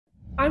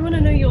I want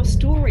to know your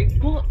story.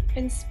 What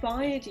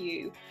inspired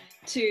you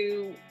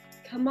to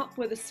come up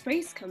with a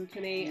space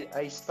company?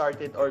 I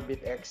started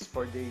OrbitX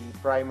for the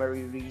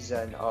primary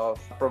reason of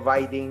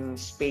providing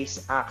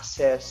space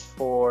access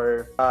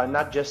for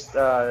not just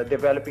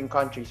developing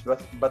countries,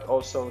 but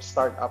also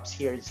startups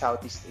here in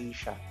Southeast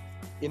Asia.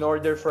 In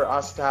order for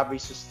us to have a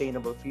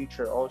sustainable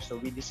future also,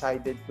 we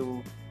decided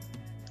to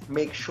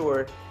make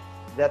sure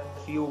that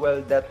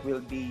fuel that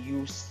will be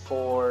used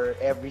for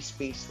every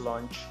space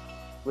launch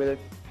will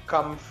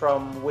come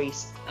from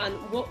waste. And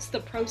what's the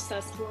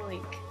process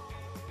like?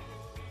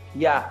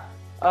 Yeah,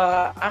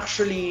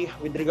 actually,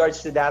 with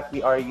regards to that,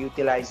 we are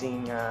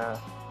utilizing,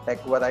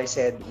 like what I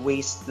said,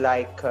 waste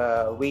like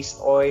waste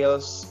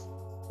oils.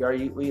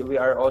 We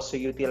are also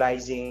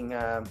utilizing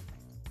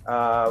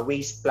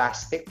waste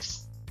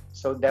plastics,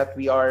 so that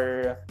we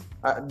are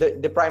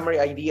the primary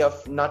idea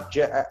of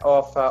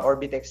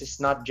Orbitex is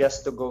not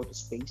just to go to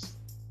space,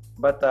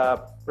 but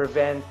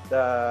prevent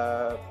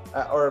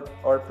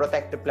or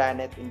protect the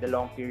planet in the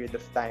long period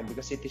of time,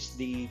 because it is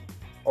the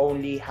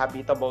only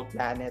habitable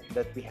planet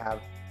that we have.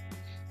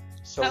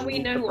 So That we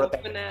need to know of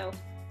protect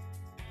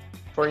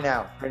for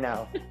now. for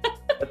now.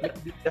 But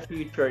maybe in the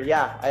future,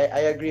 yeah,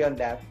 I agree on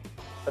that.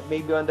 But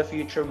maybe on the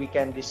future we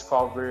can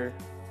discover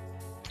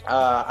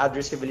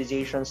other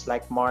civilizations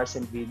like Mars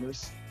and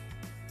Venus.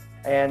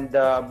 And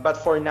but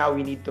for now,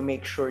 we need to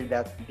make sure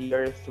that the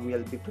Earth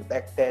will be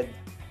protected,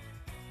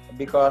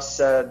 because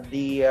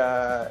the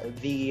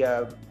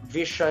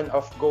vision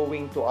of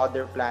going to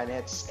other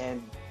planets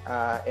and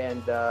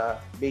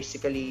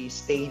basically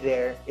stay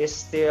there is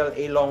still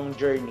a long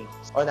journey.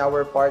 On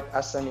our part,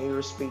 as an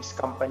aerospace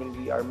company,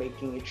 we are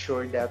making it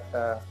sure that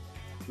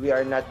we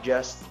are not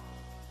just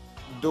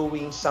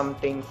doing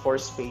something for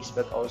space,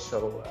 but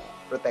also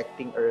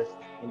protecting Earth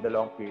in the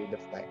long period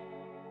of time.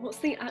 What's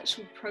the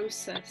actual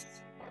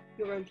process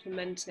you're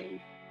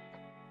implementing?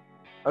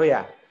 Oh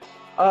yeah.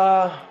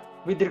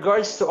 With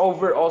regards to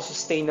overall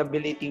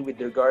sustainability, with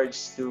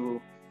regards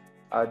to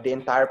the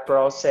entire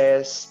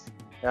process,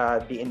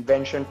 the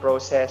invention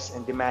process,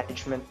 and the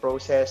management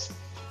process,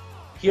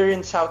 here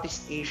in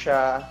Southeast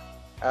Asia,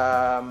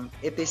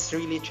 it is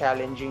really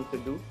challenging to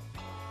do,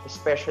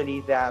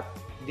 especially that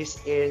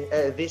this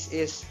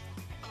is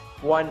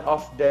one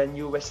of the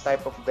newest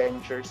type of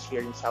ventures here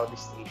in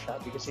Southeast Asia,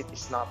 because it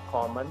is not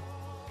common.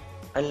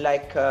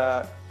 Unlike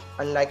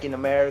in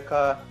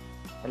America,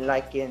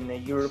 unlike in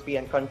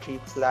European countries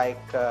like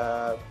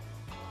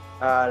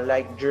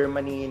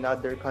Germany and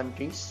other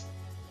countries,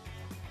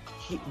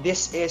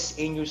 this is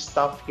a new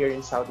stuff here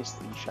in Southeast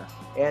Asia.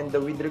 And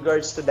with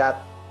regards to that,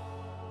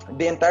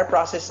 the entire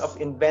process of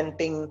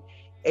inventing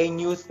a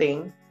new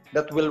thing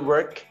that will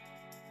work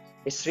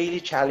is really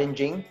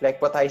challenging,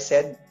 like what I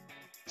said.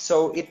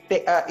 So it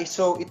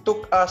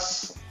took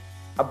us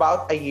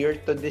about a year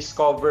to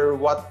discover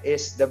what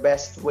is the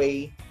best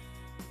way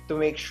to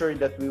make sure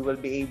that we will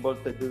be able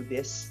to do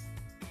this.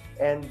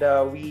 And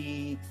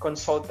we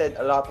consulted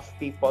a lot of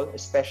people,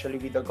 especially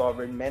with the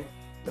government,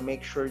 to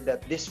make sure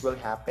that this will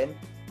happen.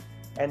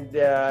 And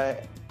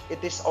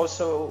it is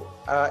also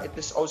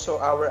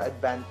our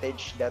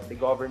advantage that the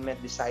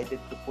government decided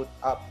to put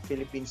up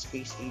Philippine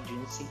Space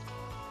Agency,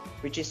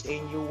 which is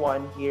a new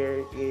one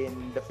here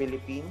in the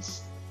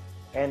Philippines.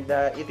 And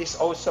it is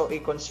also a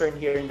concern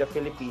here in the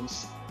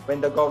Philippines when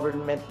the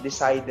government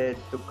decided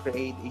to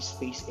create a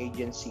space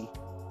agency,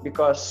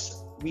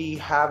 because we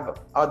have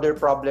other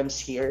problems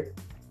here.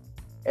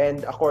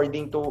 And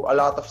according to a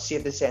lot of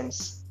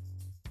citizens,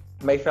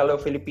 my fellow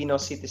Filipino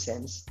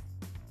citizens,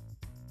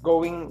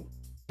 going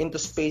into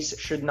space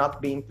should not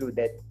be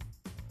included.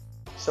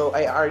 So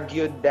I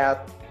argued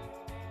that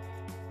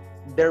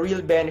the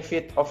real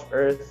benefit of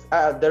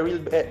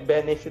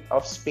benefit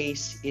of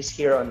space is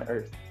here on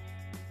Earth.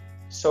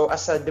 So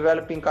as a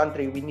developing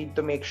country, we need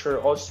to make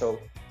sure also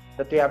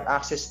that we have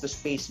access to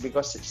space,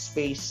 because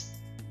space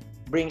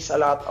brings a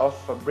lot of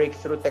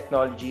breakthrough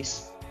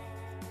technologies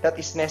that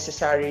is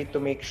necessary to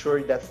make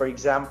sure that, for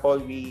example,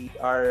 we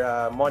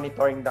are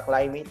monitoring the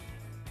climate,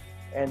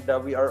 and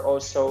we are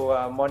also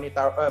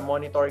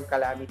monitoring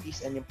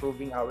calamities and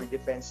improving our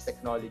defense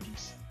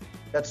technologies.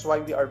 That's why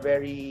we are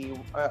very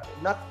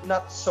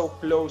not so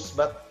close,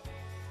 but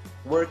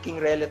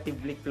working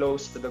relatively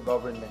close to the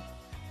government.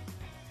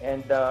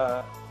 And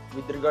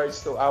with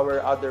regards to our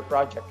other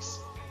projects,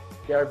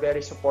 they are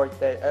very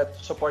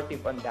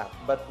supportive on that.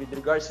 But with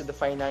regards to the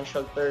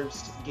financial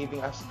terms,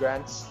 giving us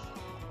grants,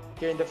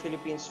 here in the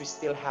Philippines, we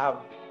still have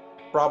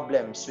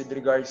problems with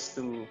regards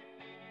to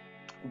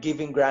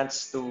giving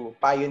grants to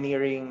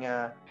pioneering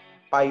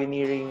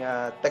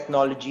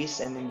technologies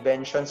and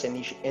inventions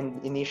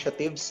and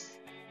initiatives.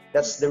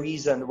 That's the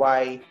reason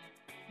why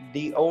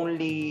the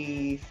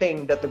only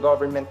thing that the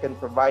government can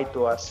provide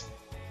to us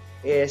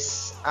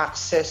is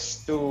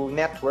access to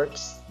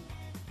networks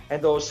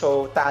and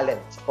also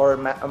talent or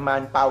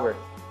manpower.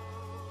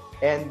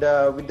 And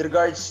with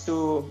regards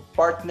to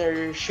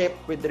partnership,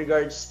 with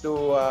regards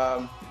to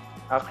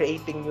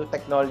creating new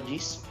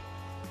technologies,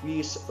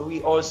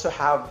 we also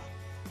have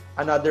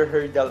another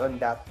hurdle on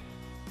that.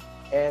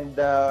 And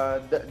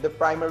the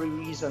primary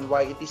reason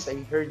why it is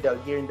a hurdle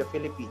here in the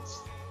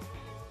Philippines,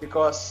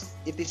 because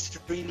it is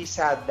really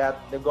sad that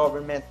the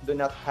government do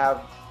not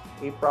have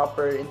a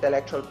proper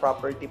intellectual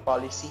property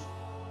policy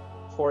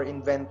for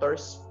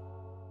inventors.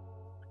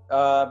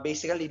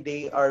 Basically,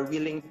 they are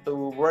willing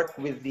to work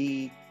with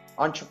the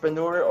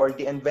entrepreneur or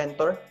the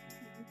inventor,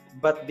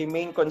 but the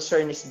main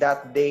concern is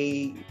that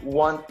they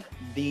want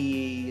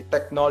the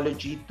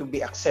technology to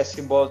be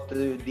accessible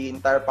to the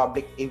entire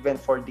public, even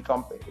for the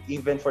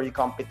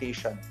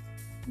competition.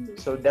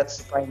 So that's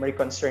the primary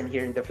concern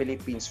here in the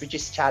Philippines, which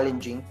is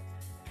challenging.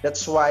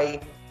 That's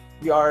why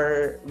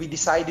we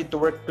decided to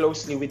work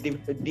closely with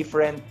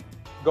different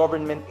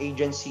government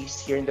agencies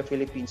here in the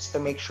Philippines to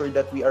make sure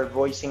that we are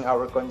voicing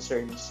our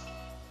concerns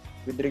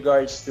with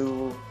regards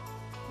to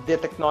the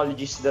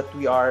technologies that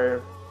we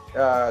are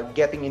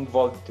getting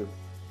involved to.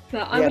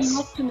 But I would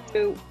love to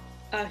know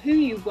who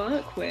you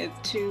work with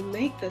to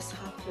make this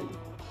happen.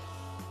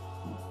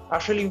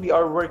 Actually, we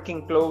are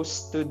working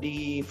close to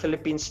the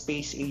Philippine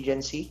Space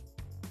Agency.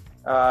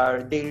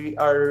 They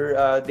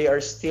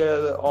are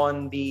still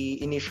on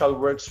the initial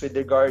works with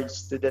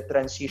regards to the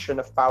transition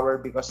of power,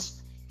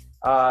 because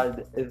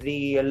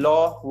the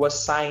law was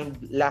signed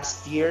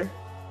last year,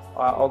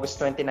 August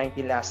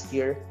 2019 last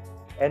year,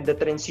 and the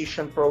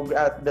transition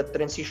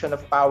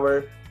of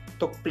power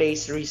took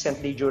place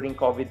recently during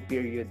COVID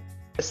period.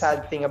 The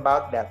sad thing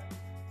about that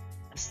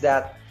is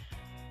that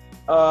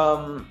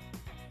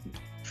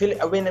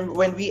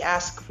when we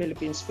ask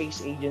Philippine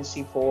Space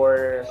Agency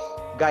for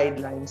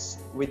guidelines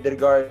with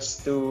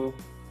regards to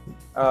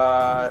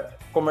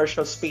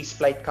commercial space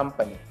flight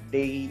company,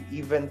 they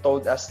even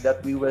told us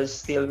that they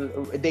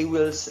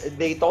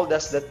told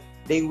us that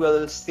they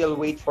will still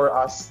wait for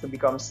us to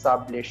become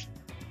established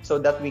so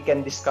that we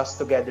can discuss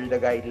together the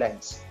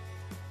guidelines.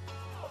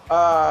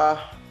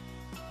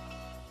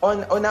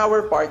 On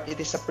our part, it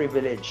is a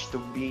privilege to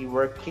be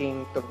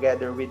working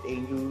together with a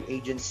new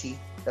agency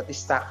that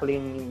is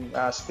tackling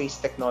space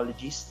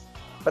technologies.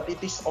 But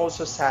it is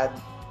also sad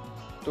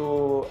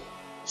to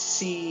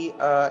see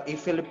a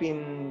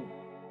Philippine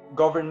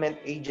government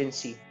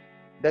agency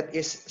that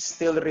is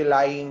still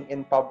relying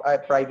in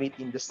private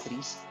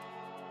industries,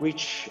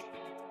 which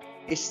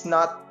is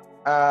not,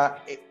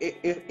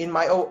 in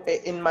my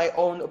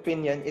own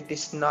opinion, it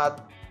is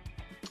not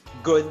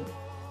good,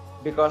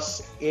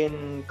 because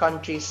in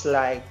countries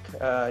like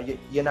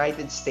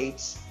United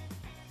States,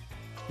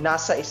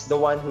 NASA is the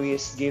one who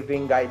is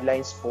giving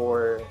guidelines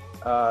for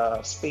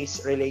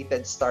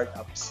space-related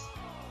startups.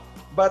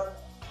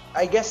 But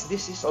I guess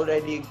this is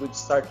already a good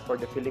start for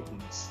the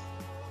Philippines.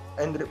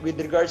 And with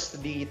regards to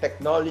the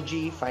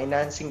technology,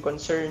 financing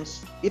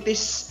concerns, it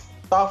is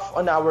tough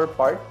on our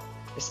part,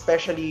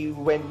 especially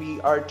when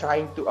we are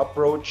trying to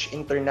approach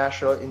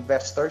international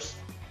investors,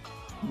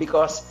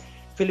 because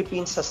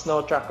Philippines has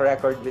no track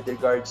record with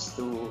regards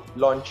to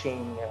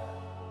launching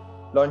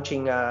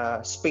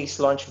space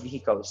launch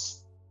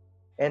vehicles.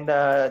 And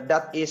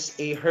that is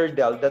a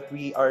hurdle that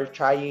we are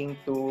trying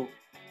to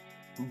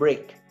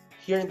break.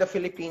 Here in the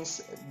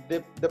Philippines,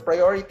 the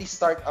priority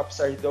startups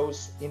are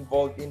those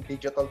involved in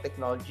digital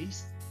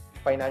technologies,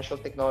 financial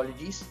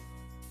technologies.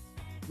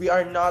 We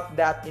are not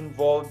that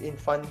involved in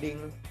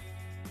funding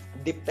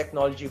deep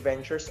technology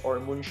ventures or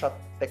moonshot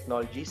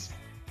technologies.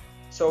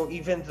 So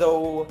even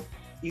though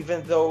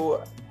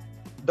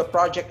the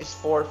project is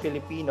for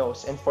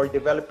Filipinos and for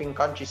developing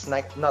countries,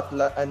 not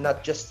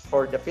just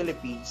for the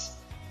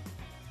Philippines,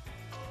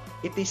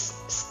 it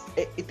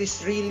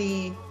is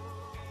really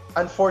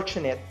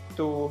unfortunate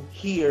to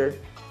hear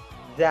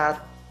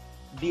that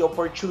the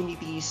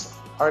opportunities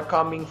are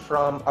coming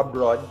from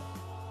abroad.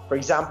 For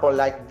example,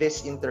 like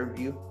this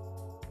interview,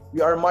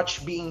 we are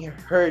much being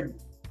heard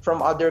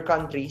from other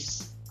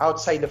countries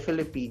outside the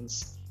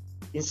Philippines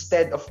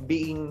instead of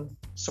being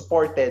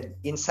supported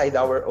inside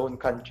our own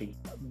country.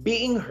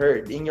 Being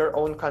heard in your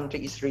own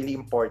country is really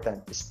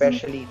important,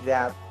 especially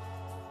that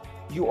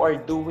you are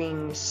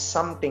doing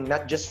something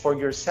not just for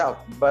yourself,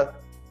 but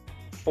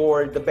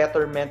for the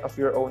betterment of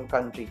your own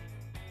country.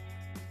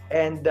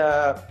 And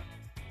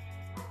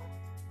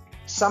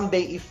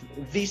someday, if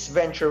this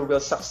venture will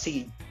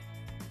succeed,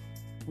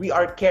 we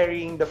are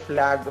carrying the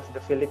flag of the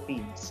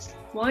Philippines.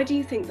 Why do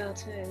you think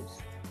that is?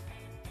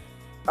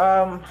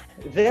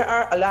 There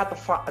are a lot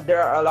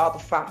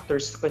of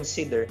factors to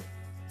consider,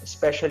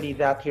 especially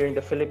that here in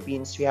the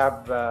Philippines we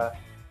have a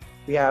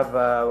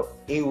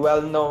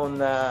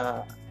well-known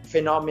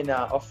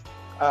phenomena of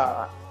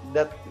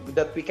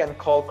that we can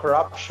call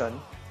corruption.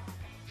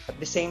 At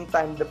the same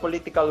time, the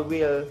political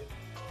will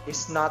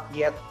is not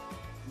yet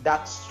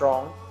that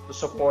strong to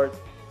support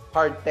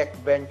hard tech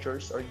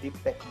ventures or deep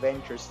tech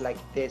ventures like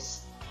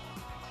this.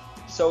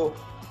 So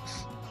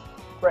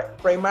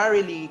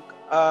primarily,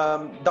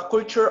 the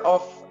culture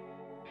of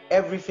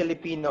every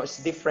Filipino is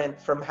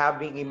different from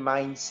having a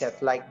mindset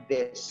like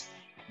this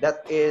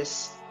that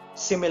is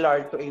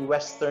similar to a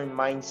Western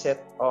mindset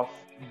of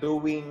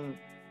doing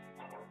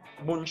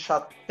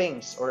moonshot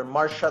things or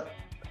marshot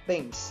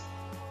things.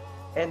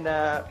 And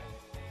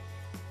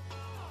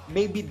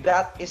maybe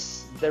that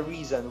is the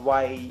reason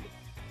why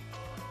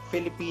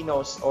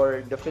Filipinos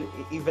or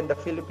even the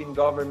Philippine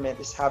government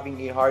is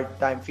having a hard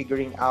time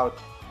figuring out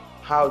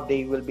how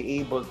they will be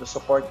able to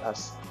support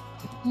us.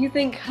 Do you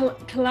think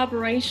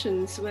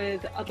collaborations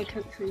with other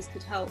countries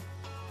could help?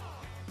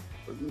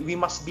 We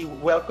must be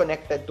well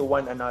connected to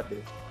one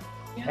another,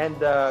 Yeah. and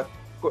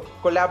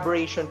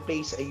collaboration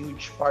plays a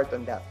huge part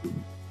on that.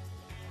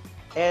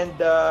 And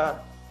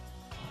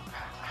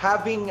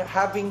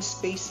having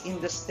space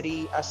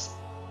industry as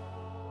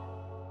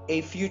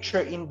a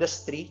future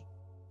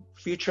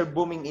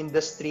booming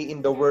industry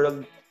in the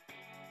world,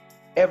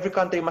 every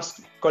country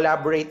must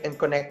collaborate and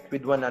connect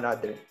with one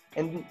another.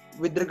 And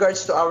with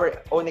regards to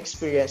our own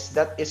experience,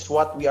 that is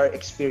what we are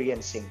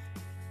experiencing.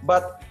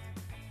 But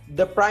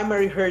the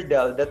primary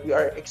hurdle that we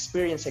are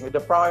experiencing, the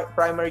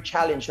primary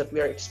challenge that we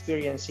are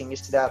experiencing,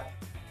 is that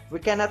we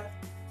cannot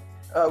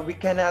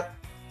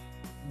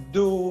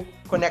do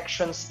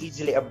connections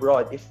easily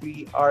abroad if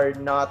we are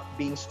not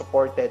being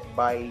supported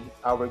by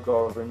our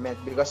government.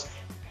 Because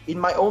in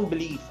my own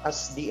belief,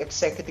 as the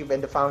executive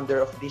and the founder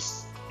of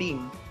this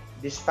team,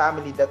 this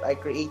family that I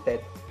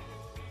created,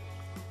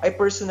 I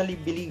personally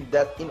believe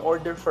that in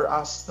order for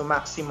us to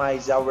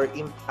maximize our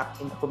impact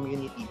in the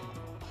community,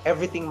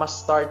 everything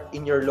must start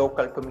in your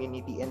local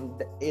community, and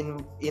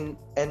on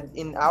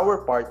our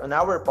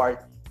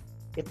part,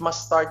 it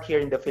must start here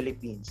in the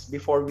Philippines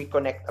before we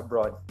connect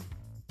abroad.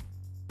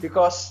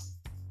 Because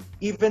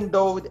even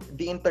though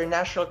the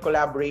international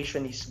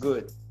collaboration is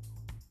good,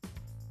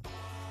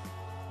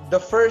 the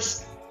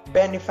first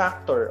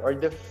benefactor or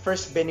the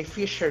first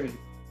beneficiary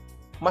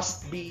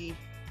must be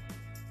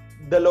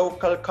the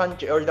local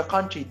country or the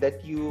country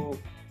that you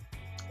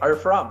are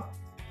from.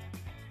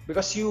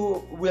 Because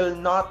you will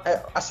not,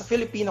 as a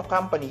Filipino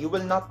company, you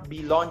will not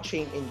be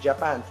launching in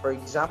Japan, for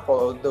example,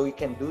 although you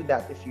can do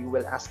that if you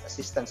will ask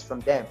assistance from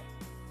them.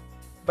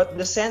 But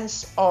the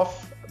sense of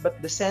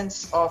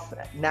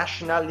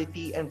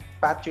nationality and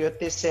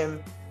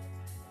patriotism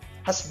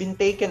has been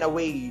taken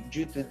away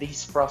due to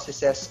these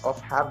processes of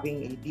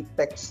having a deep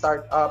tech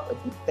startup,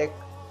 a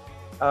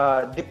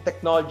deep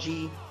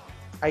technology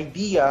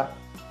idea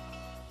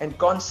and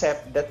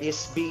concept that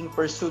is being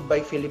pursued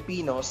by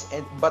Filipinos,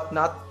 but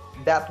not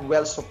that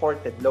well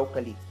supported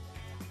locally.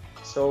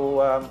 So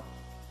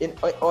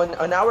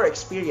on our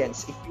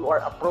experience, if you are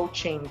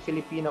approaching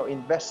Filipino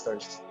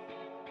investors,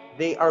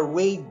 they are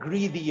way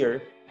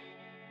greedier,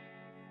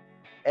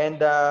 and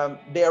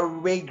they are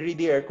way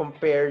greedier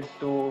compared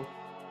to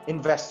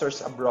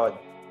investors abroad.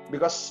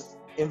 Because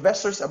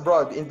investors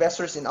abroad,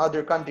 investors in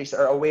other countries,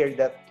 are aware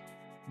that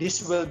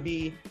this will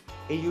be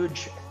a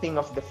huge thing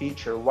of the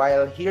future.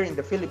 While here in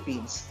the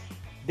Philippines,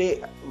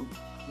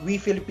 we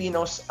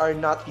Filipinos are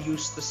not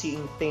used to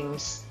seeing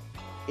things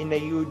in a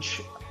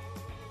huge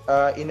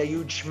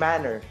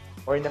manner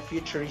or in a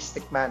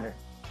futuristic manner.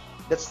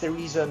 That's the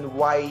reason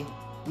why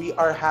we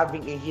are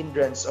having a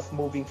hindrance of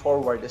moving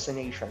forward as a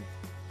nation.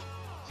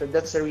 So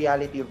that's the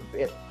reality of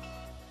it.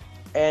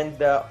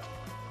 And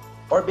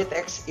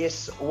Orbitex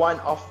is one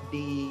of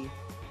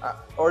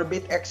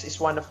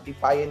the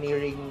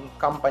pioneering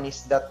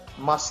companies that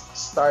must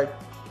start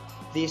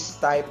this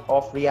type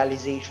of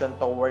realization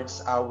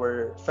towards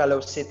our fellow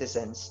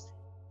citizens,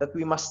 that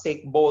we must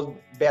take bold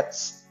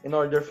bets in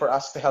order for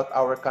us to help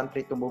our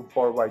country to move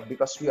forward,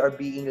 because we are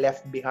being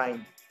left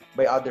behind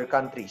by other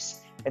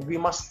countries. And we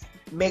must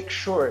make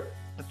sure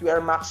that we are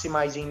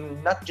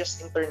maximizing not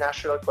just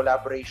international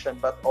collaboration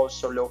but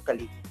also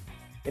locally,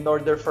 in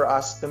order for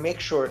us to make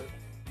sure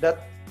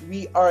that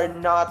we are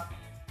not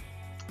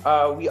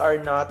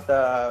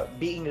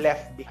being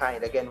left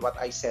behind. Again, what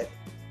I said,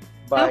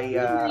 by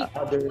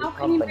other companies. How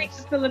can you make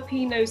the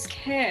Filipinos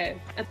care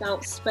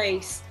about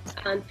space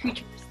and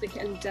futuristic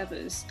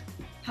endeavors?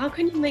 How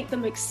can you make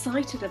them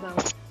excited about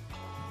it?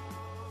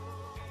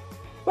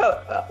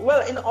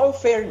 Well, in all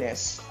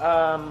fairness,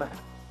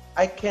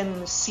 I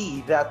can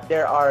see that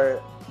there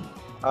are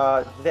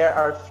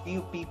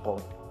few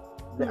people,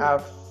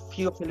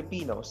 few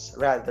Filipinos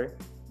rather,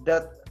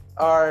 that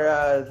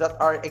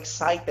are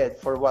excited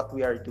for what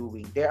we are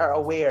doing. They are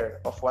aware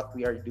of what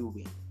we are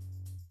doing.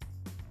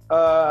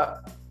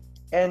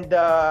 And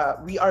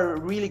we are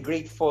really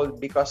grateful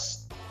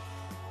because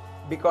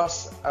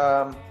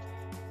on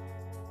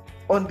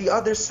the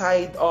other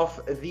side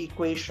of the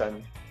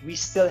equation, we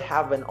still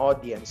have an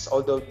audience,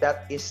 although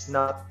that is still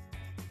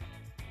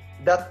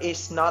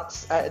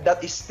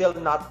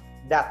not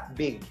that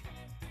big.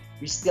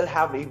 We still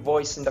have a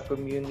voice in the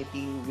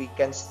community. We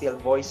can still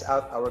voice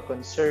out our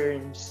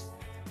concerns,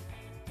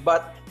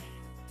 but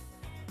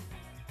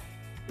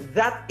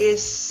that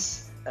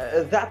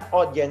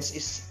audience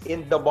is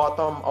in the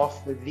bottom of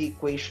the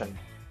equation.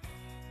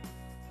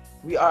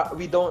 We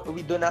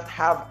do not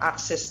have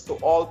access to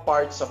all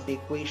parts of the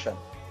equation.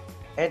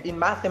 And in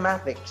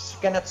mathematics,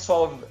 you cannot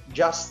solve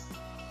just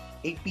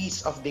a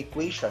piece of the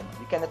equation.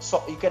 You cannot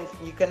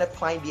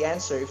find the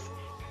answer if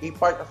a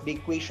part of the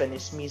equation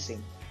is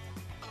missing.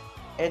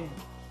 And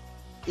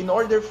in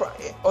order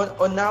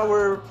on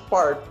our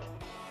part,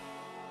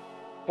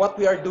 what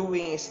we are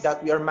doing is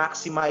that we are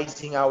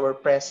maximizing our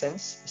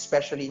presence,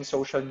 especially in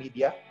social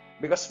media,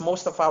 because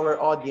most of our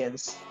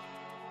audience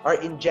are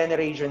in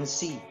Generation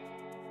Z,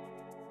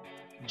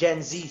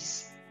 Gen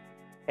Zs,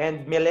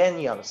 and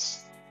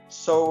millennials.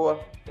 So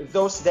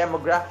those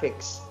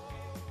demographics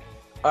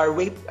are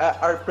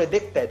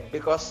predicted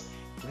because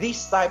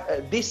this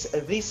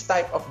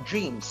type of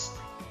dreams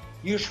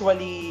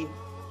usually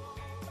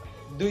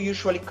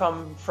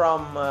come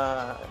from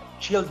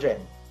children,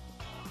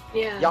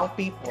 Yeah. young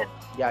people.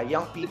 Yeah,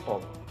 young people.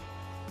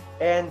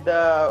 And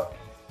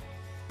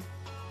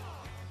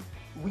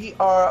we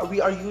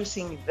are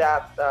using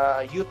that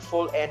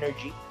youthful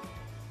energy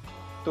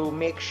to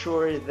make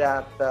sure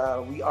that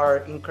we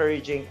are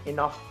encouraging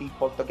enough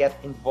people to get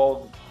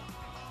involved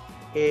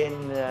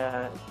in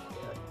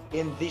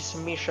this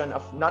mission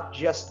of not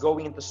just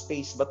going into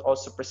space but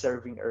also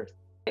preserving Earth.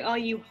 Are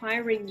you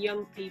hiring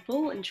young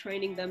people and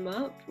training them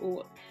up,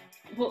 or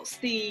what's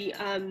the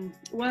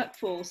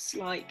workforce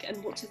like,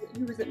 and who is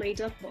it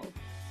made up of?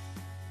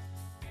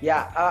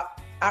 Yeah,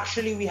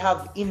 actually we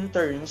have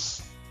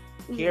interns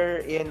here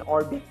in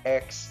Orbit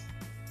X,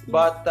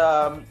 but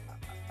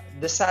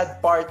the sad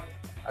part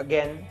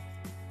again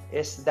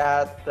is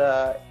that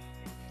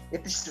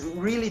it is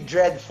really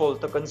dreadful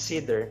to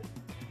consider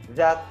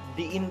that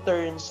the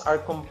interns are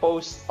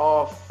composed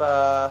of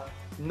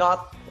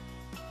not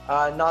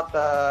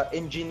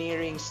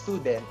engineering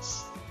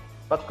students,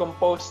 but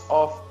composed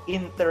of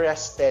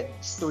interested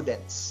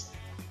students.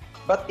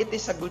 But it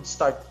is a good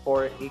start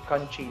for a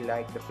country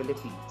like the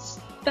Philippines.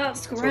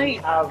 That's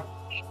great. So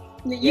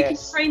you can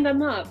train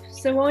them up.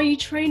 So are you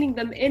training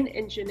them in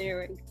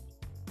engineering?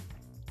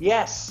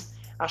 Yes,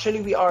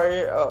 actually we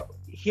are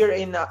here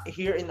in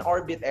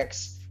Orbit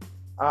X.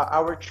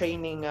 Our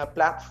training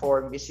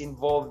platform is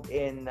involved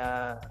in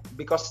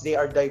because they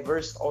are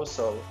diverse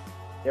also.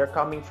 They're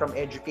coming from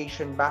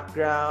education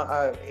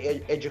background,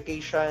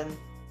 education.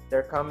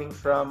 They're coming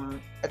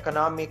from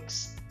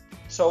economics.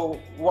 So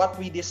what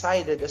we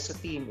decided as a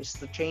team is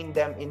to train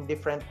them in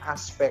different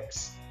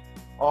aspects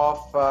of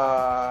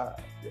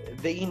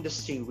the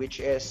industry, which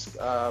is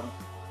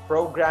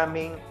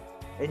programming,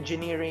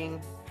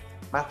 engineering,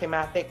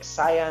 mathematics,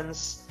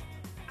 science,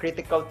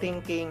 critical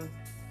thinking.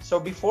 So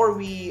before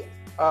we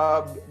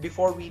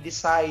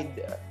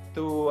decide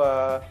to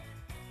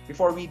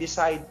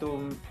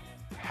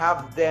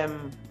have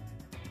them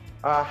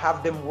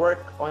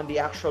work on the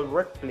actual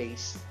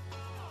workplace,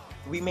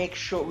 we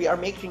are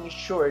making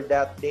sure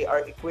that they are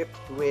equipped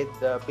with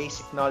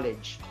basic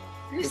knowledge.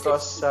 This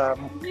is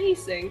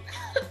amazing.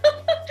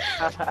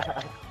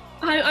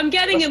 I'm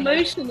getting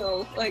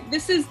emotional. Like,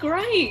 this is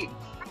great.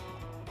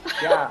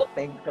 Yeah,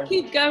 thank you.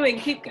 Keep going.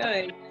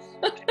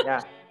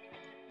 Yeah.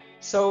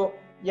 So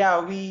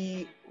yeah,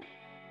 we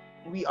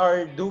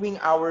are doing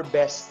our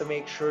best to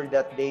make sure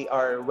that they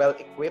are well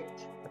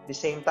equipped. At the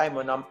same time,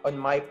 on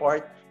my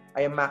part,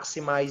 I am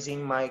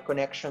maximizing my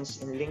connections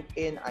in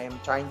LinkedIn. I am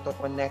trying to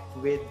connect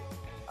with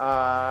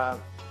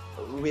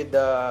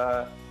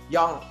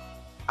young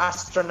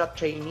astronaut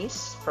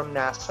trainees from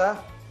NASA,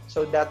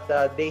 so that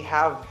they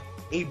have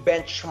a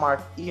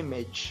benchmark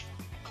image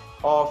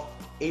of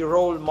a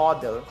role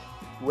model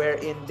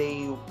wherein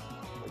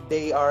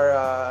they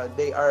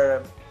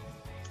are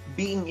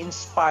being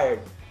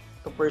inspired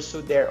to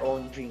pursue their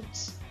own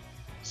dreams.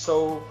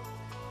 So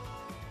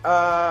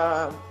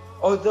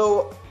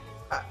although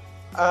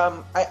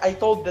I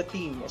told the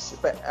team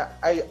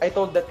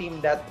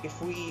that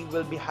if we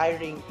will be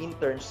hiring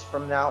interns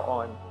from now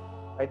on,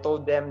 I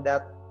told them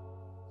that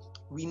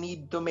we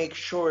need to make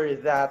sure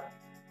that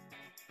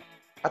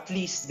at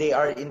least they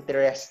are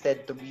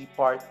interested to be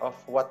part of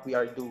what we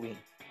are doing.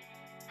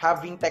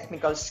 Having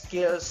technical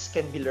skills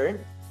can be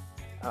learned,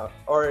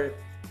 or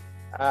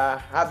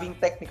having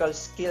technical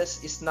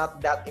skills is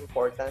not that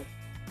important.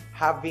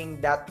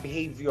 Having that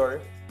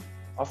behavior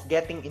of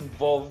getting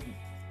involved,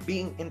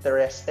 being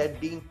interested,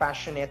 being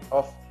passionate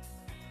of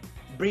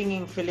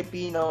bringing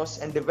Filipinos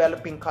and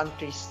developing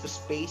countries to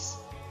space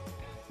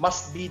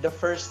must be the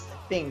first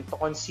thing to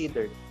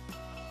consider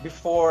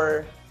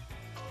before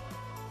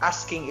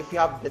asking if you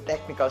have the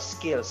technical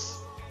skills.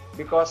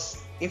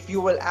 Because if you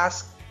will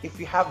ask if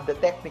you have the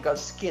technical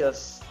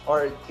skills,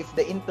 or if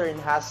the intern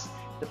has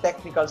the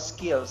technical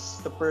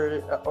skills to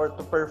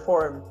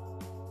perform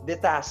the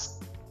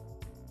task,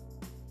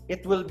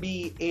 it will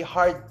be a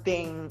hard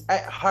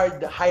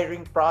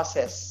hiring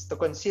process to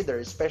consider,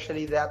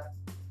 especially that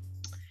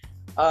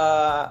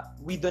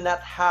we do not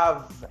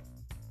have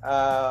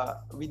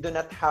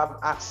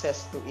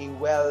access to a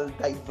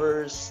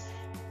diverse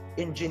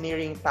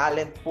engineering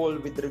talent pool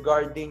with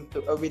regards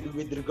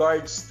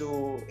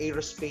to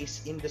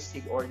aerospace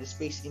industry or the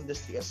space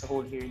industry as a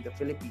whole here in the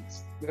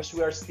Philippines, because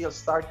we are still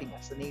starting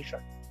as a nation.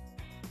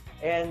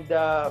 And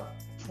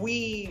if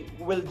we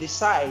will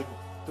decide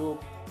to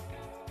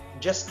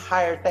just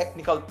hire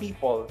technical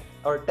people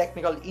or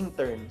technical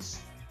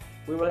interns,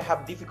 we will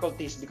have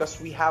difficulties,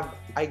 because we have,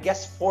 I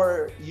guess,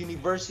 4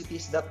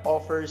 universities that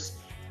offers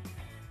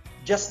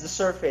just the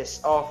surface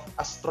of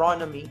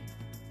astronomy.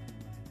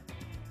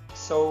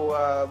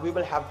 So we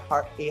will have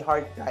a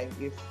hard time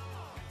if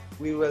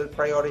we will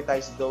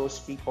prioritize those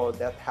people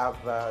that have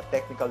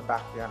technical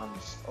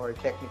backgrounds or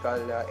technical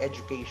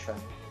education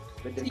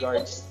with So you want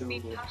regards them to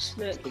to be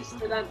passionate space.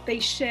 so that they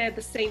share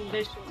the same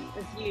vision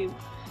as you. So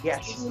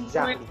Yes, the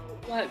entire exactly.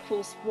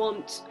 workforce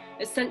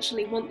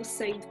essentially want the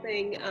same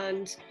thing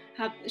and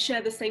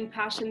share the same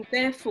passion.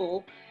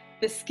 Therefore,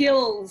 the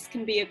skills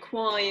can be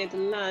acquired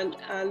and learned,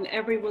 and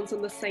everyone's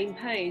on the same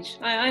page.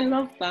 I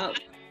love that.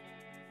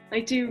 I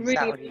do really.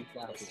 Exactly, It's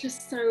exactly.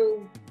 just so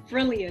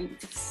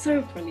brilliant,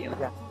 so brilliant.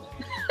 Yeah.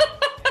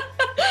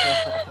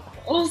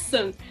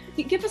 Awesome.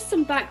 Give us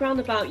some background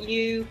about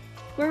you.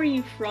 Where are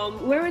you from?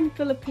 Where in the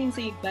Philippines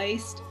are you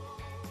based?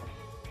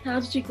 How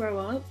did you grow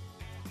up?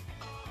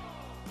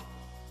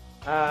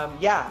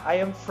 Yeah, I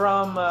am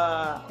from,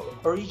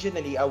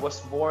 originally, I was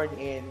born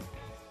in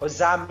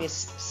Ozamis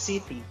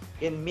City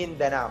in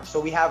Mindanao. So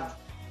we have,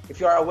 if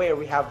you are aware,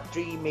 we have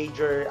three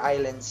major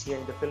islands here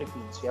in the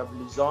Philippines. We have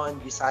Luzon,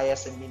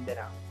 Visayas, and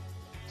Mindanao.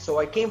 So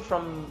I came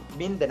from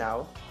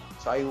Mindanao,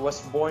 so I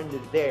was born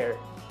there,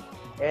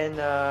 and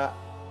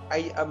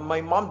my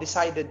mom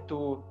decided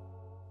to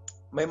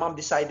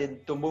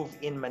move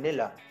in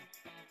Manila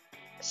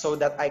so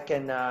that I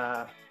can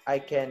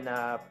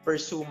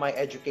pursue my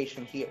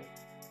education here.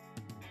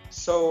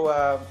 So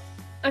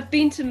I've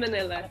been to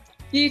Manila.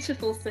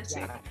 Beautiful city.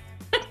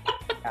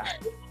 yeah,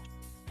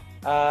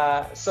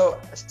 yeah. So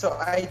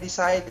I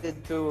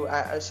decided to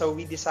so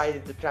we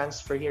decided to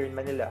transfer here in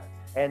Manila,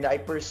 and I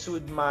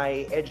pursued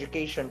my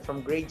education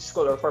from grade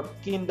school or from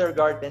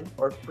kindergarten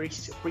or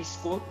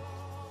preschool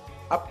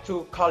up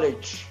to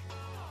college.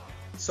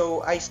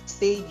 So I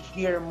stayed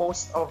here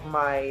most of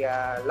my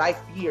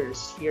life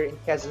years here in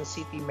Quezon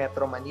City,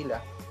 Metro Manila.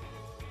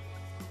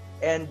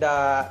 And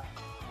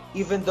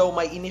even though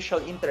my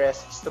initial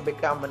interest is to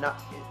become an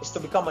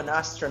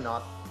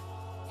astronaut,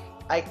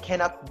 I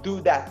cannot do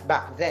that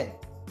back then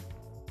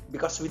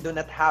because we do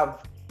not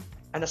have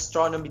an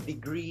astronomy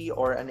degree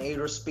or an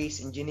aerospace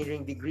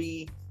engineering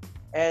degree,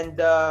 and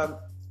I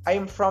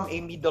am from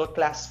a middle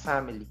class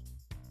family,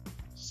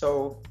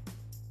 so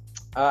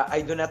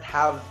I do not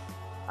have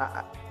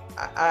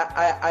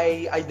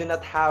I do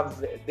not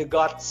have the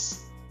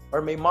guts,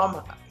 or my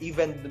mom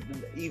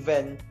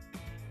even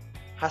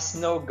has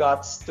no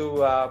guts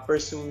to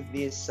pursue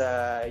these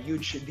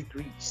huge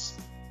degrees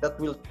that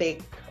will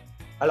take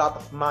a lot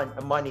of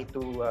money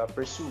to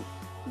pursue.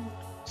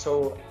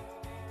 So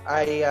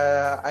I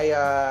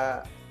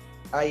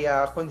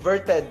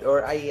converted,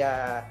 or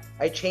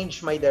I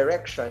changed my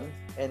direction,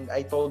 and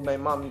I told my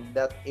mom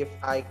that if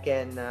I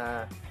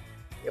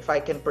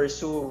can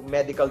pursue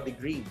medical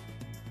degree.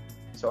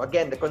 So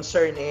again, the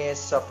concern is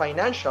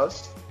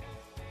financials.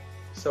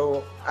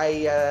 So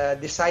I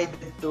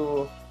decided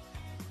to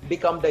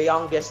become the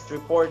youngest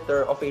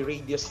reporter of a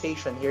radio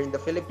station here in the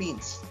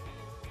Philippines.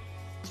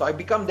 So I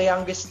became the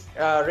youngest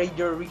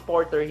radio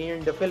reporter here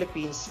in the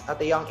Philippines at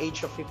a young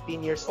age of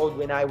 15 years old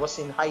when I was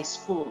in high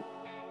school.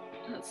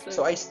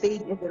 So I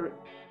stayed in the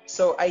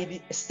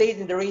stayed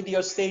in the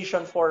radio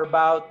station for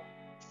about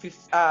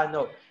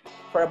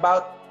for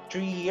about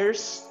 3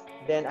 years.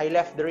 Then I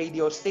left the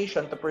radio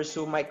station to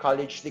pursue my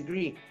college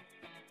degree.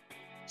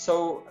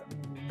 So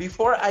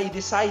before I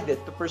decided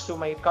to pursue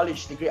my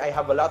college degree, I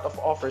have a lot of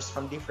offers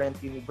from different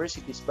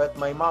universities, but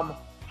my mom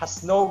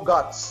has no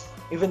guts.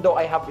 Even though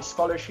I have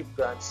scholarship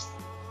grants,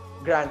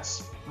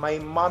 my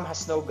mom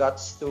has no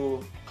guts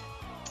to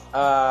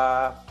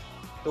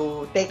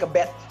take a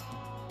bet.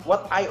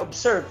 What I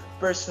observe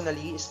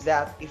personally is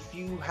that if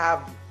you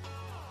have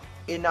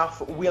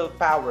enough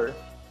willpower,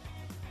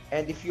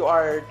 and if you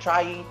are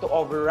trying to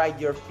override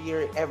your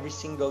fear every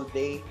single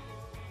day,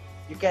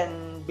 you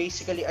can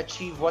basically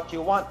achieve what you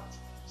want.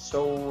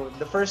 So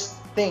the first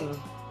thing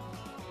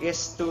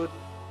is to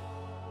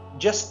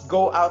just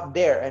go out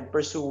there and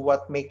pursue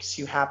what makes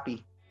you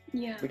happy.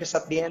 Yeah. Because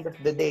at the end of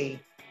the day,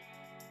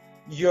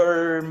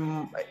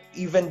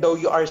 even though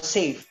you are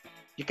safe,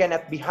 you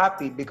cannot be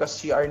happy because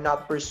you are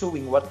not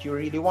pursuing what you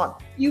really want.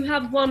 You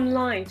have one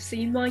life, so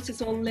you might as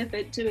well live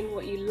it doing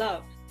what you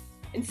love,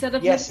 instead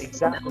of Yes, living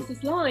exactly. someone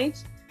else's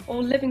life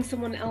or living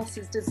someone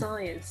else's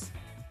desires.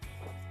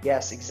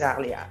 Yes,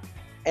 exactly.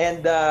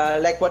 And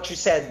like what you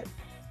said,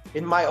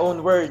 in my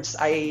own words,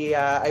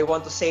 I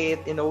want to say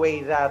it in a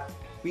way that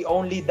we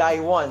only die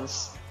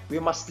once. We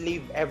must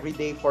live every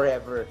day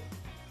forever.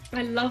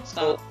 I love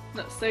that.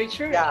 That's so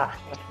true. Yeah,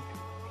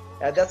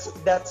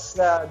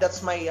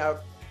 that's my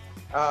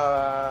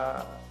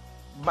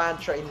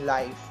mantra in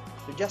life,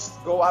 to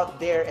just go out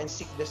there and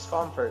seek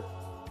discomfort.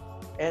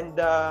 And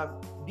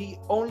the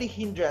only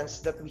hindrance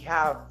that we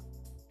have,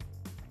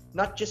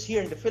 not just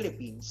here in the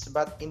Philippines,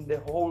 but in the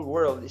whole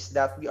world, is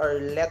that we are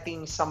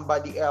letting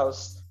somebody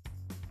else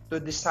to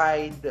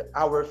decide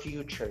our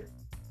future,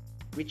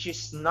 which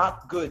is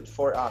not good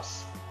for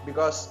us.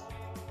 Because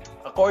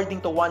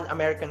according to one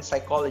American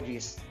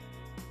psychologist,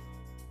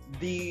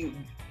 the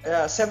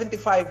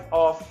 75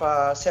 of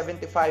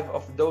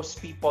those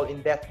people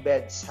in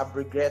deathbeds have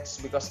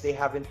regrets because they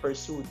haven't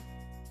pursued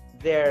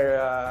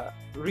their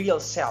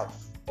real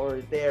self.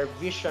 or their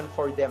vision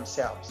for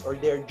themselves, or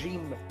their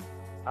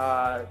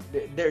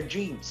their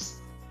dreams.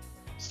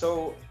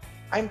 So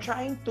I'm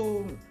trying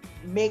to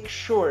make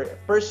sure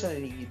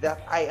personally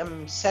that I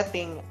am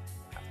setting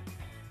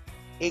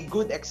a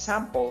good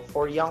example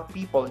for young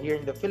people here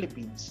in the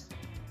Philippines,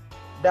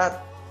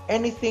 that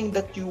anything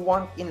that you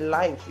want in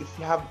life, if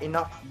you have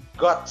enough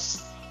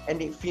guts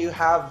and if you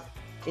have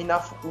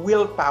enough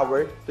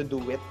willpower to do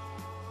it,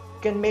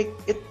 you can make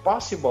it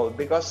possible.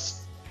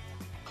 Because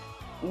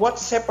what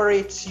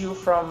separates you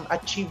from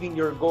achieving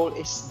your goal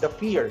is the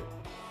fear.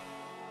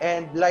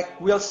 And like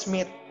Will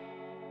Smith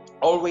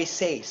always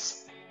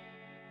says,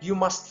 you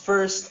must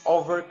first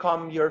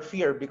overcome your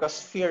fear,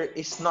 because fear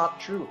is not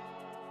true.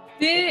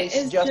 Fear It is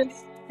is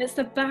just, it's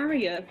a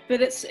barrier,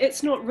 but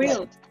it's not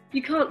real. yes,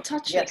 You can't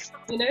touch it, yes,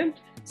 you know?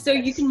 So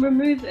you yes, can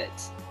remove it.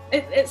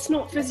 It's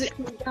not yes,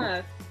 physically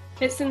there.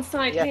 It's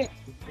inside yes, here.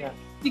 yeah,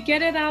 If you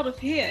get it out of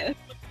here,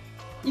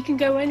 you can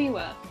go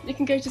anywhere. You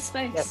can go to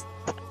space. yes,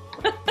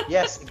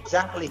 yes,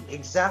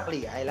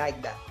 exactly. I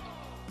like that.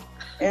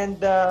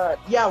 And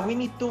yeah, we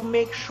need to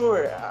make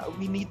sure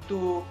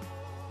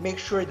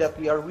that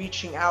we are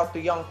reaching out to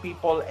young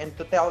people and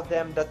to tell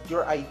them that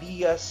your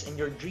ideas and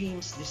your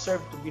dreams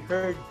deserve to be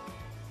heard.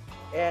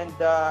 And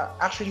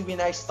actually, when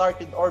I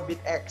started Orbit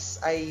X,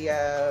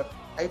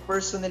 I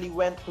personally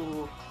went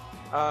to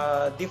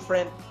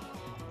different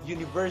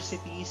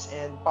universities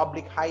and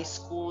public high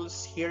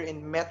schools here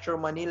in Metro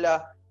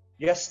Manila,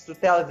 just to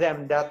tell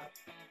them that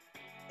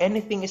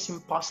anything is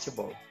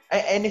impossible.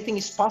 Anything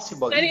is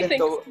possible, even Anything's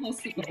though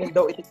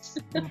possible. it is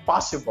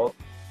impossible.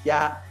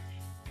 Yeah,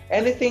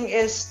 anything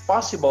is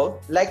possible.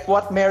 Like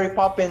what Mary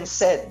Poppins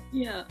said.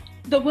 Yeah.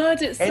 The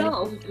word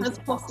itself Anything has is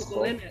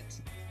possible possible. in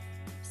it.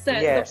 So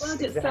the Yes,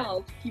 word exactly.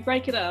 itself, if you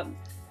break it up,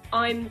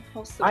 I'm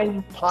possible.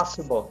 I'm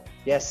possible.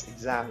 Yes,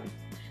 exactly.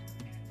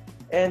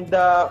 And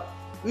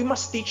we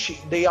must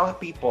teach the young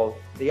people,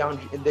 the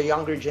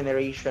younger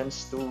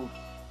generations, to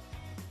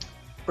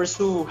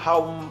pursue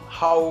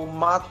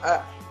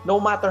no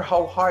matter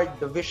how hard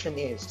the vision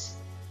is,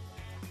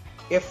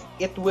 if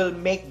it will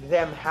make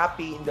them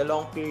happy in the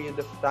long period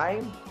of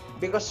time.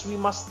 Because we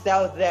must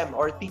tell them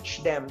or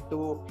teach them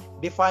to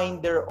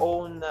define their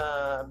own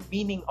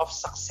meaning of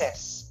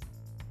success.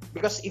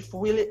 Because if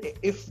we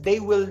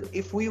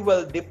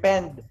will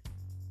depend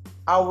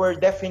our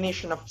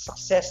definition of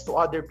success to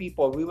other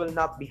people, we will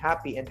not be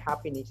happy. And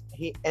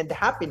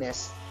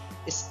happiness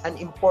is an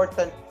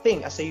important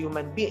thing as a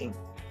human being.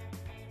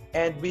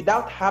 And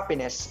without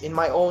happiness, in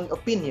my own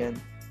opinion,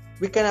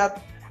 we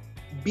cannot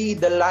be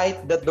the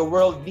light that the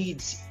world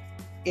needs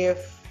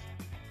if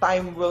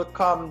time will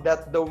come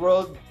that the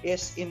world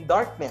is in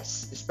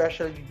darkness,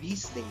 especially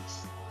these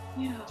days.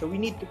 Yeah. So we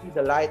need to be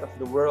the light of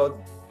the world,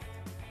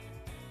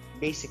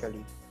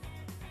 basically.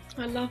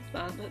 I love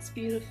that. That's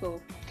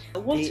beautiful.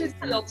 What is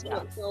the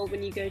ultimate goal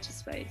when you go to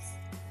space?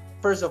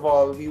 First of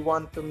all, we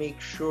want to make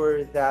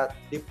sure that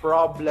the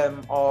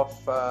problem of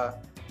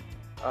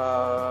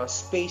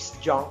space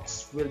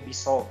junks will be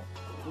solved.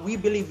 We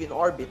believe in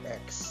Orbit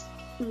X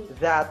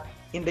that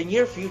in the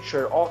near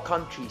future, all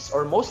countries,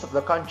 or most of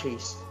the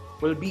countries,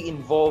 will be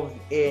involved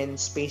in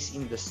space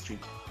industry.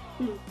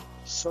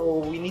 So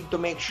we need to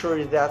make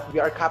sure that we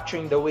are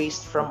capturing the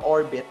waste from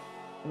orbit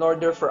in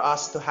order for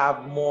us to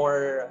have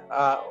more,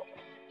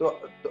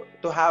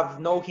 to have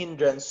no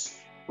hindrance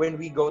when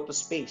we go to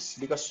space.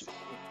 Because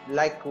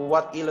like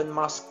what Elon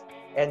Musk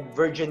and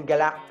Virgin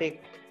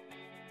Galactic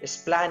is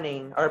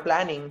planning,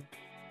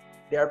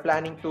 they are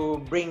planning to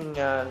bring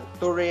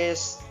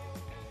tourists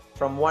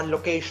from one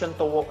location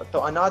to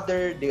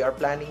another. They are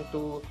planning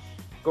to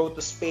go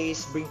to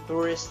space, bring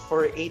tourists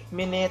for 8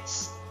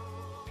 minutes.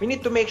 We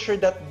need to make sure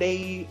that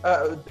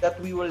that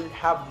we will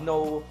have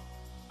no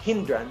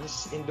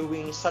hindrance in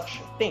doing such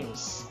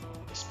things,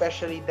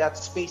 especially that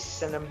space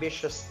is an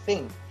ambitious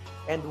thing,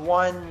 and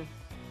one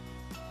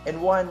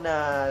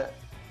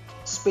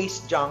space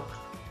junk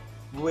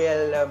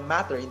will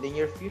matter in the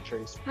near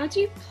future. How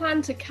do you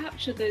plan to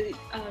capture the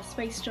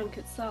space junk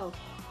itself?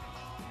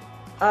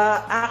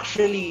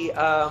 Actually,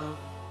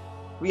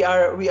 we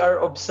are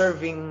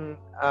observing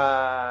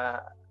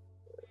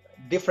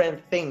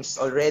different things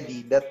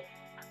already that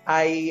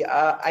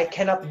I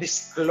cannot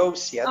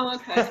disclose yet. Oh,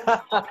 okay.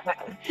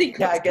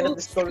 Yeah, I cannot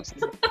disclose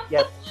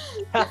yet.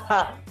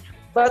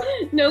 But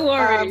no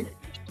worries.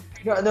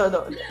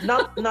 no,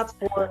 not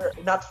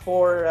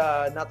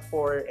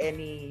for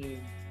any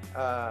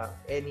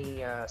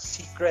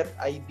secret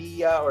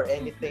idea or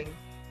anything.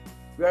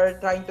 We are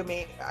trying to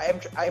make.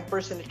 I'm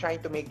personally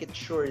trying to make it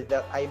sure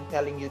that I'm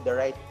telling you the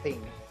right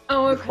thing.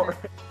 Oh, okay.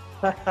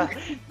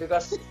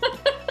 Because.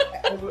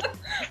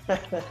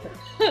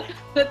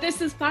 But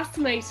this is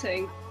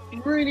fascinating,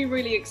 really,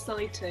 really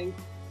exciting.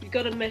 You've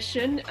got a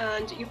mission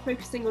and you're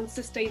focusing on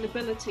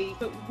sustainability,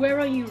 but where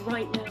are you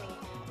right now?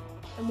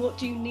 And what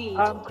do you need?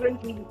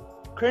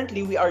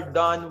 Currently we are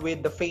done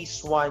with the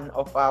phase 1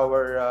 of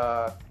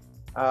our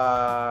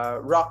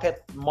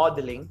rocket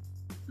modeling.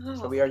 Oh,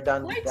 so we are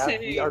done with that.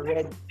 We are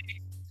ready.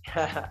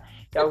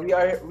 Yeah,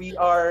 we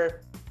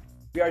are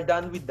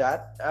done with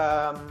that.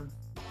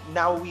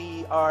 now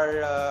we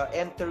are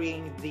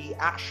entering the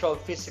actual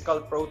physical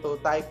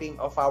prototyping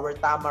of our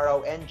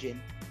Tamaraw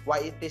engine. Why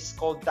it is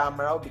called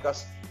Tamaraw?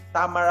 Because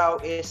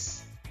Tamaraw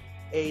is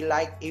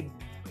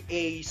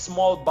a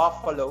small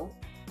buffalo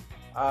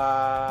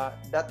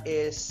that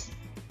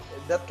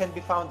can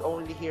be found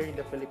only here in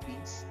the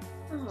Philippines.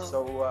 Oh.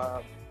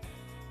 So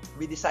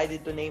we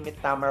decided to name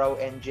it Tamaraw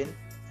engine.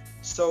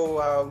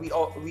 So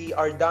we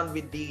are done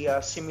with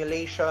the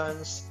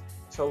simulations.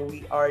 So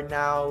we are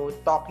now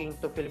talking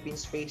to Philippine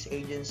Space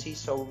Agency,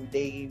 so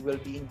they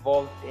will be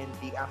involved in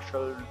the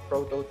actual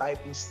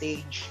prototyping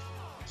stage,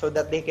 so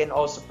that they can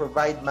also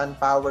provide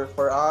manpower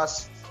for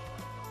us.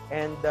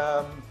 And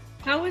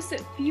how is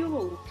it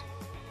fueled?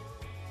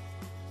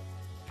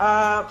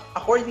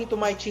 According to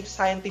my chief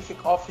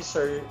scientific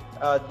officer,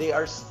 they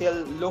are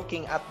still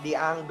looking at the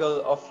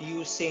angle of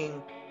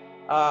using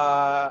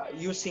a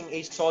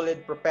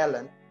solid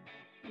propellant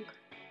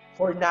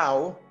for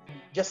now,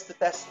 just to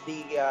test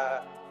the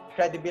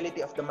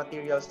credibility of the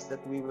materials that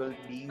we will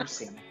be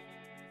using.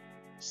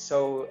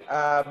 So,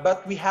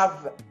 but we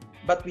have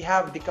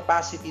the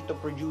capacity to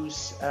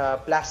produce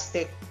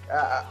plastic,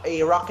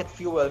 a rocket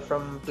fuel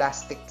from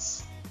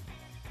plastics.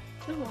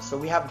 Oh, wow. So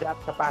we have that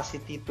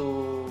capacity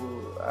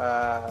to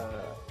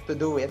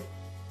do it.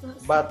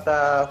 But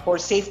for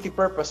safety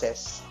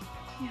purposes,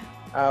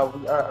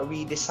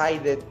 we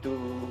decided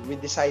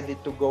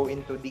to go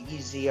into the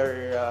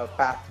easier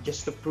path,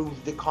 just to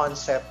prove the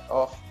concept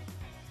of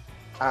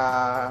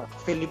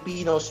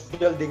Filipinos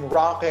building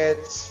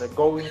rockets,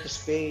 going to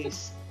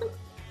space.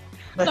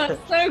 That's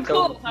so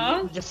cool,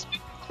 huh?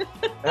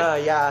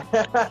 Yeah.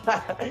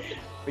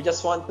 We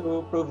just want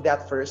to prove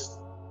that first.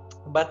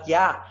 But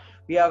yeah,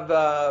 we have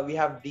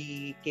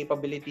the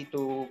capability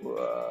to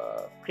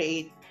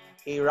create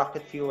a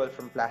rocket fuel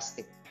from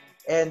plastic.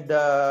 And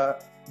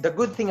the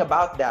good thing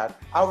about that,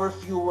 our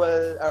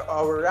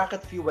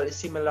rocket fuel is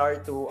similar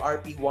to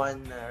RP1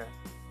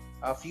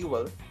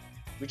 fuel,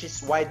 which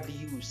is widely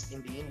used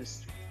in the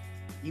industry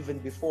even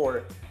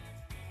before.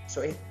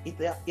 So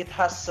it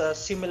has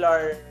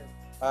similar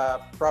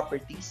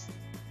properties.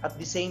 At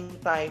the same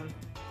time,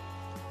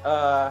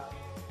 the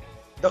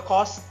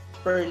cost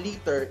per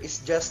liter is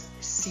just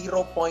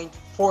 $0.14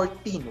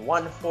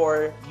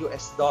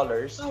 US.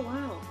 Oh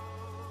wow,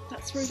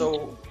 that's really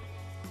so.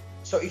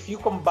 So if you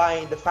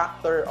combine the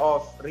factor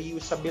of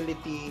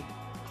reusability,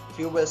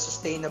 fuel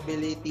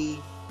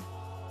sustainability,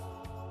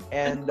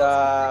 and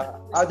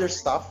other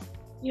stuff,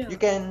 you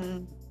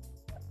can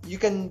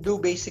do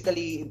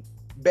basically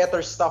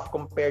better stuff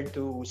compared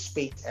to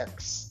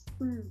SpaceX.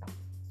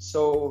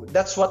 So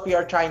that's what we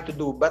are trying to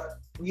do, but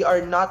we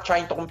are not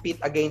trying to compete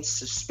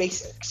against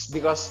SpaceX,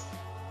 because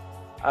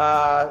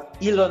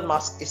Elon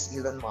Musk is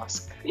Elon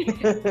Musk.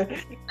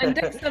 And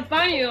Dexter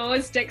Bano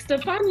is Dexter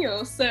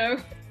Bano, so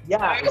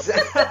yeah,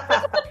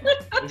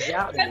 exactly.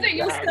 Send it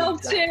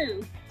yourself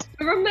too.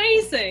 You're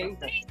amazing.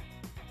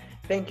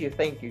 Thank you.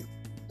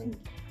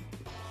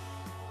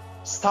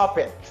 Stop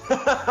it.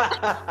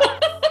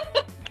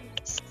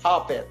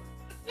 Stop it.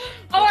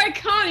 Oh, I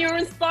can't. You're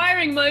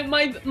inspiring. My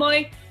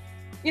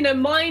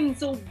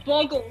mind's all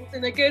boggled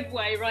in a good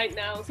way right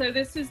now. So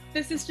this is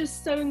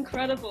just so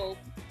incredible.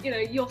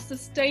 You're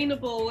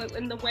sustainable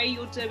in the way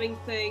you're doing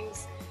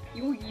things.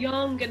 You're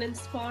young and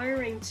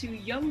inspiring to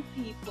young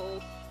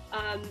people.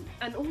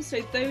 And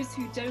also those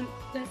who don't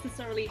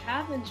necessarily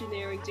have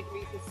engineering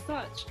degrees as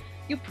such,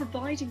 you're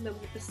providing them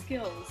with the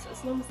skills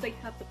as long as they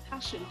have the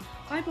passion.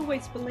 I've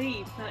always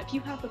believed that if you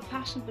have the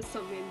passion for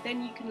something,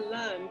 then you can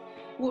learn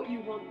what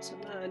you want to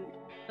learn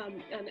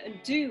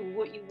and do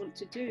what you want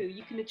to do.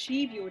 You can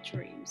achieve your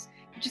dreams.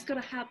 You just got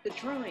to have the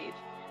drive.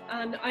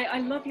 And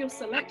I love your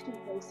selection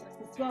process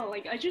as well.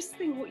 I just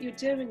think what you're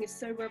doing is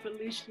so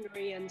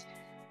revolutionary and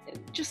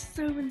just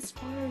so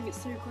inspiring.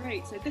 It's so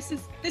great. So this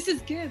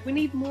is good. We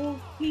need more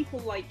people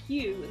like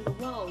you in the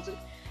world,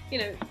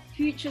 and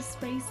future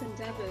space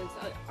endeavors.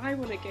 I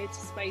want to go to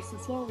space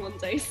as well one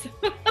day. So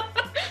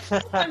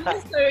I'm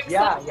just so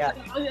excited. Yeah.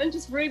 I'm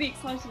just really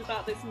excited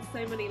about this on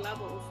so many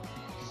levels.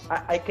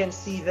 I can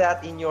see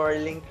that in your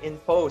LinkedIn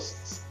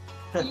posts.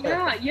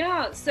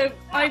 yeah. So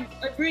I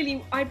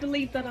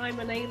believe that I'm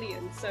an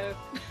alien. So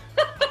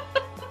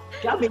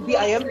yeah, maybe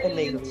I am an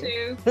alien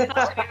too.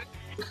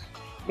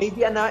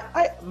 Maybe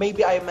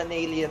I'm an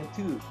alien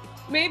too.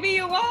 Maybe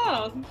you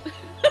are.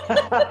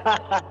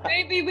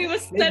 Maybe we were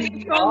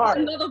sent from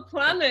another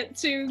planet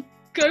to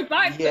go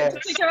back to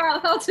figure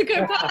out how to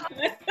go back.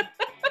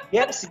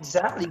 Yes,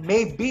 exactly.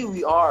 Maybe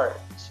we are.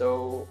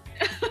 So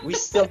we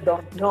still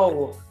don't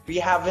know. We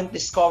haven't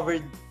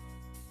discovered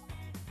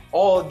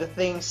all the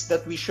things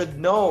that we should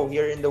know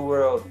here in the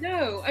world.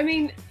 No, I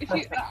mean,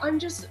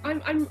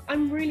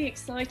 I'm really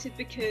excited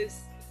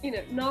because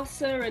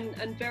NASA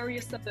and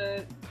various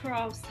other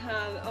crafts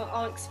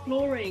are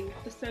exploring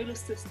the solar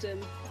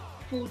system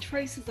for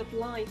traces of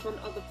life on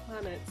other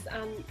planets,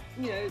 and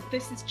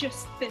this is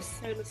just this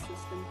solar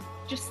system,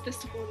 just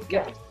this one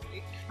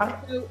galaxy.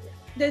 So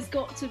there's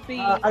got to be.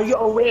 Are you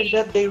aware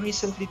that they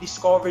recently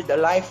discovered a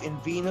life in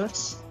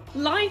Venus?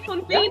 Life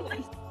on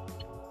Venus?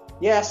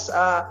 Yes,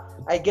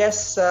 I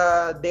guess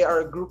they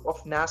are a group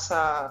of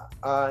NASA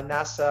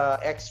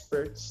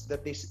experts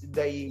that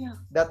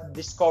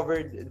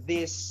discovered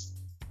these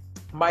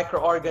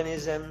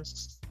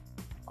microorganisms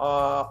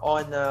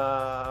on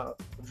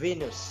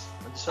Venus,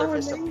 on the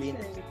surface of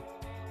Venus.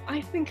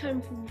 I think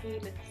I'm from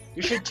Venus.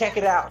 You should check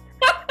it out.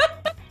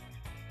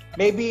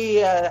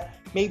 Maybe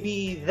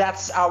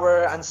that's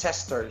our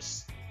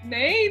ancestors.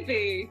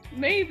 Maybe.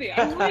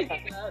 I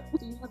like that.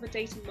 Do you have a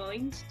date in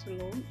mind to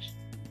launch?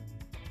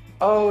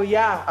 Oh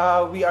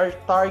yeah, we are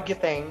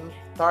targeting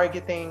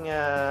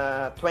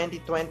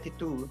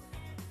 2022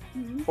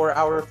 for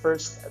our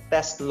first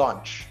test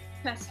launch.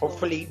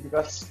 Hopefully,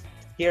 because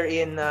here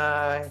in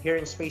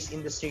space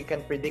industry, you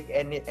can predict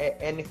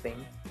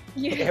anything.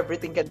 Yeah.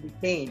 Everything can be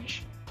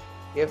changed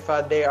if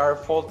there are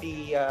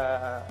faulty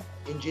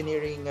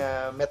engineering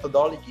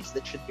methodologies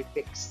that should be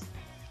fixed.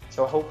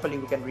 So hopefully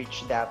we can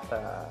reach that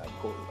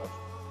goal.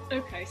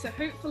 Okay, so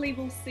hopefully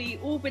we'll see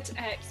Orbit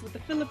X with the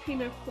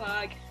Filipino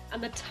flag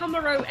and the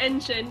Tamaro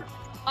engine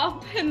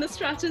up in the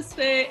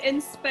stratosphere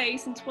in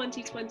space in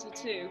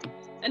 2022.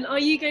 And are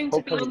you going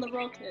to be on the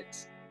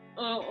rocket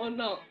or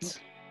not?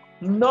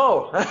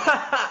 No,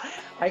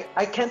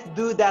 I can't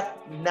do that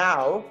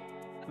now,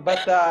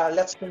 but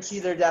let's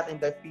consider that in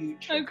the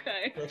future.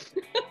 Okay.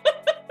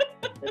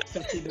 Let's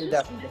consider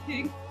that.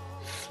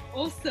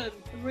 Awesome.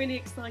 I'm really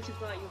excited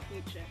about your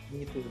future.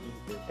 Me too.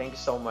 Thank you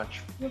so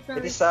much.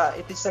 It is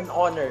an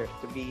honor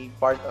to be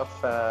part of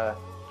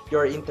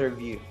your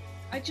interview.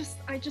 I just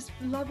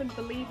love and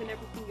believe in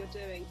everything you're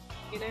doing.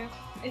 You know,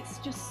 it's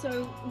just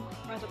so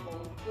incredible.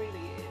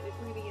 Really, it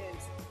really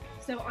is.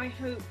 So I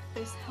hope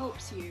this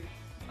helps you.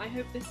 I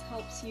hope this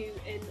helps you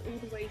in all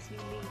the ways you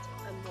need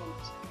and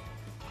want.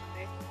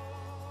 Okay?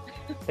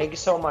 Thank you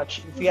so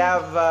much. If you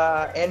have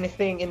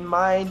anything in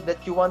mind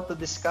that you want to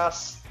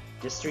discuss,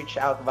 just reach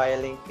out via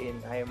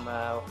LinkedIn.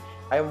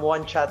 I'm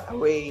one chat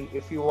away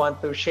if you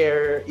want to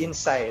share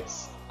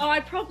insights. Oh, I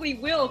probably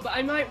will, but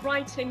I might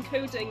write in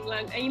coding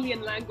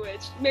alien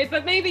language.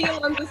 But maybe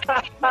you'll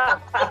understand.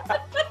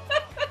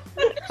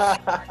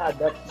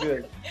 That's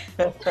good.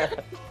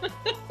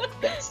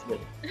 That's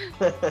good.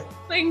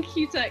 Thank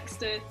you,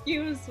 Dexter.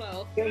 You as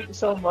well. Thank you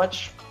so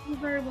much. You're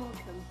very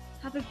welcome.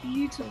 Have a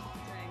beautiful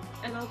day,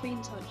 and I'll be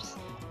in touch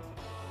soon.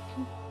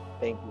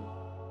 Thank you.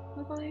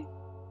 Bye-bye.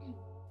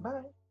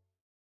 Bye.